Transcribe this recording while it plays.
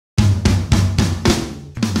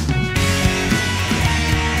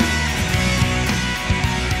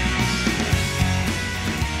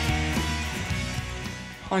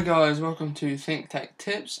Hi guys, welcome to Think Tech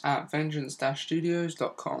Tips at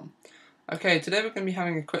vengeance-studios.com. Okay, today we're going to be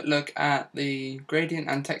having a quick look at the gradient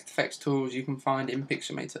and text effects tools you can find in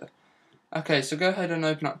Pixelmator. Okay, so go ahead and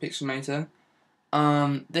open up Pixelmator.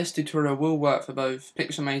 This tutorial will work for both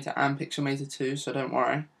Pixelmator and Pixelmator 2, so don't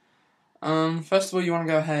worry. First of all, you want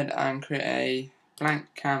to go ahead and create a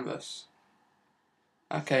blank canvas.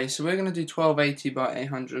 Okay, so we're going to do 1280 by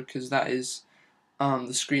 800 because that is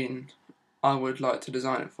the screen I would like to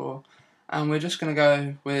design it for, and we're just going to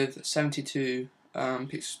go with 72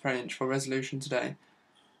 pixels per inch for resolution today,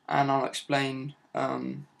 and I'll explain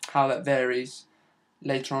how that varies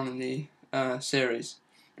later on in the series.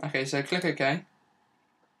 Okay, so click OK.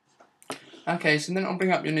 Okay, so then it'll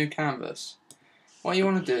bring up your new canvas. What you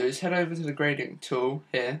want to do is head over to the gradient tool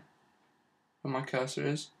here, where my cursor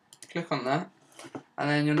is, click on that, and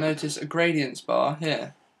then you'll notice a gradients bar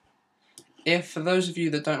here. If, for those of you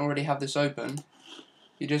that don't already have this open,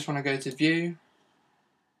 you just want to go to View,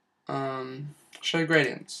 Show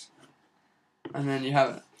Gradients, and then you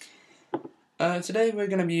have it. Today we're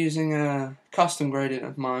going to be using a custom gradient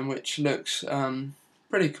of mine, which looks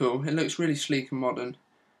pretty cool. It looks really sleek and modern,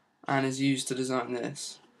 and is used to design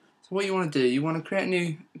this. So what you want to do, you want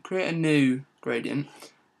to create a new gradient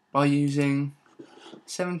by using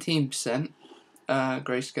 17%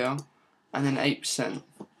 grayscale, and then 8%.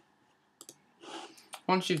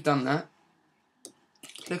 Once you've done that,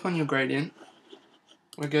 click on your gradient.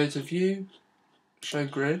 We'll go to View, Show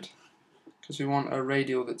Grid, because we want a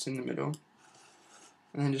radial that's in the middle,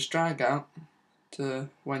 and then just drag out to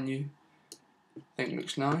when you think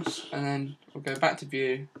looks nice, and then we'll go back to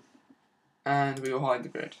View, and we will hide the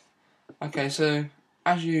grid. Okay, so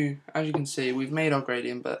as you can see, we've made our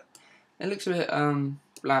gradient, but it looks a bit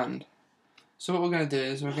bland. So what we're going to do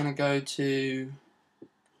is we're going to go to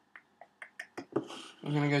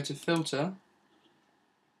Filter,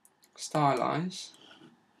 Stylize,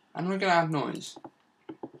 and we're going to add noise.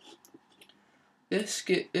 We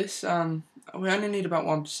only need about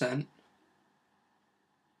 1%,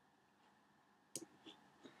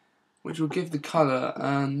 which will give the colour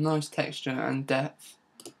a nice texture and depth.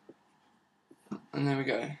 And there we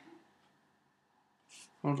go.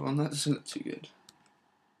 Hold on, that doesn't look too good.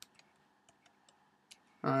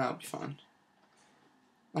 That'll be fine.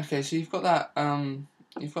 Okay, so you've got that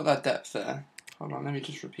depth there. Hold on, let me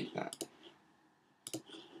just repeat that.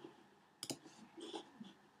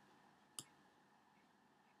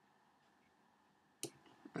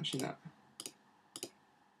 Actually, that.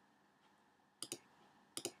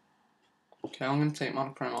 Okay, I'm going to take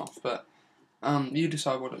monochrome off, but you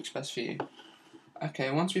decide what looks best for you. Okay,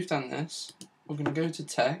 once we've done this, we're going to go to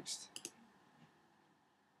text.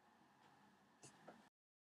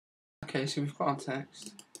 Okay, so we've got our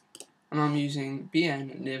text, and I'm using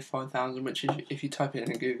BN near 5000, which if you type it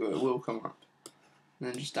in Google, it will come up. And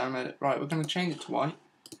then just download it. Right, we're going to change it to white,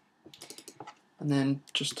 and then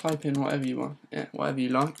just type in whatever you want, whatever you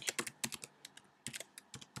like.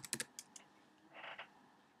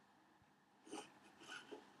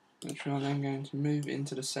 Which we are then going to move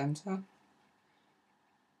into the center.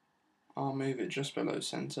 I'll move it just below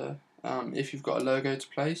center. If you've got a logo to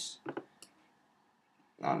place,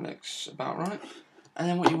 that looks about right. And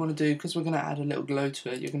then what you want to do, because we're going to add a little glow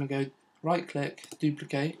to it, you're going to go right click,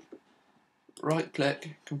 duplicate, right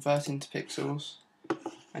click, convert into pixels,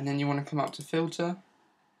 and then you want to come up to filter,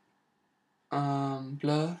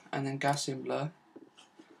 blur, and then Gaussian blur,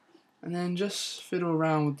 and then just fiddle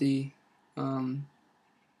around with the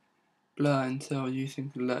blur until you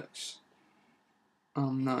think it looks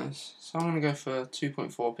nice. So I'm going to go for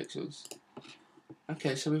 2.4 pixels.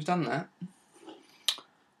 Okay, so we've done that.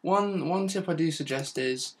 One tip I do suggest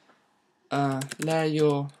is layer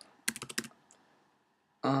your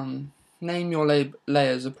name your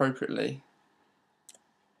layers appropriately,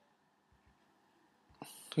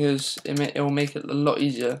 because it will make it a lot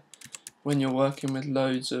easier when you're working with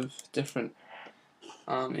loads of different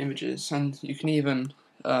images, and you can even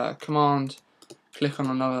command click on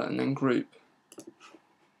another and then group,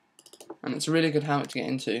 and it's a really good habit to get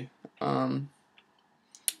into,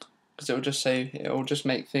 because it will just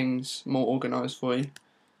make things more organized for you.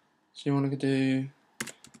 So you want to do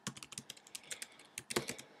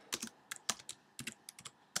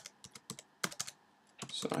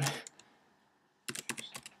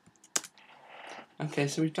Okay,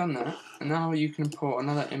 so we've done that, and now you can import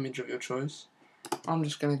another image of your choice. I'm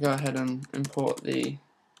just going to go ahead and import the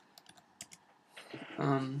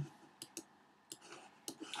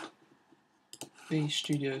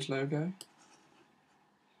Studios logo,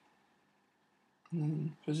 and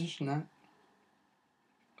then position that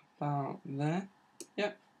about there.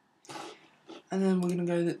 Yep. And then we're going to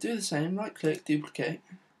go do the same, right click, duplicate.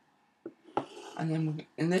 And then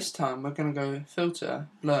in this time we're going to go filter,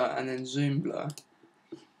 blur, and then zoom blur.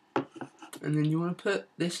 And then you want to put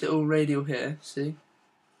this little radial here, see?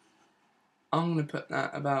 I'm going to put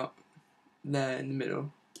that about there in the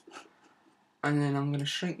middle. And then I'm going to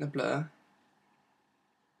shrink the blur.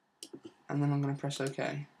 And then I'm going to press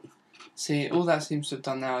OK. See, all that seems to have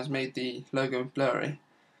done now is made the logo blurry.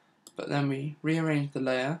 But then we rearrange the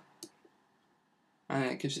layer. And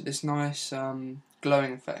it gives it this nice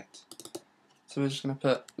glowing effect. So we're just going to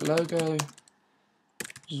put logo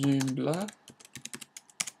zoom blur.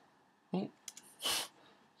 Oh,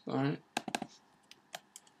 sorry.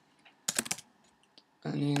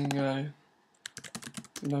 And you can go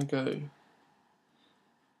logo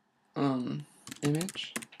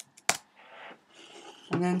image.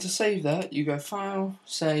 And then to save that, you go File,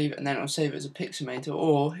 Save, and then it'll save it as a Pixelmator.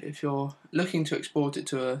 Or if you're looking to export it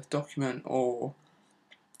to a document or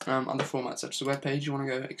other formats such as a web page, you want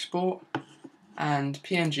to go Export and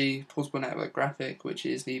PNG, Portable Network Graphic, which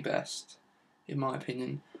is the best in my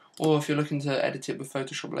opinion. Or if you're looking to edit it with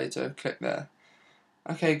Photoshop later, click there.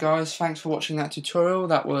 Okay guys, thanks for watching that tutorial.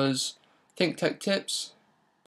 That was ThinkTech Tips.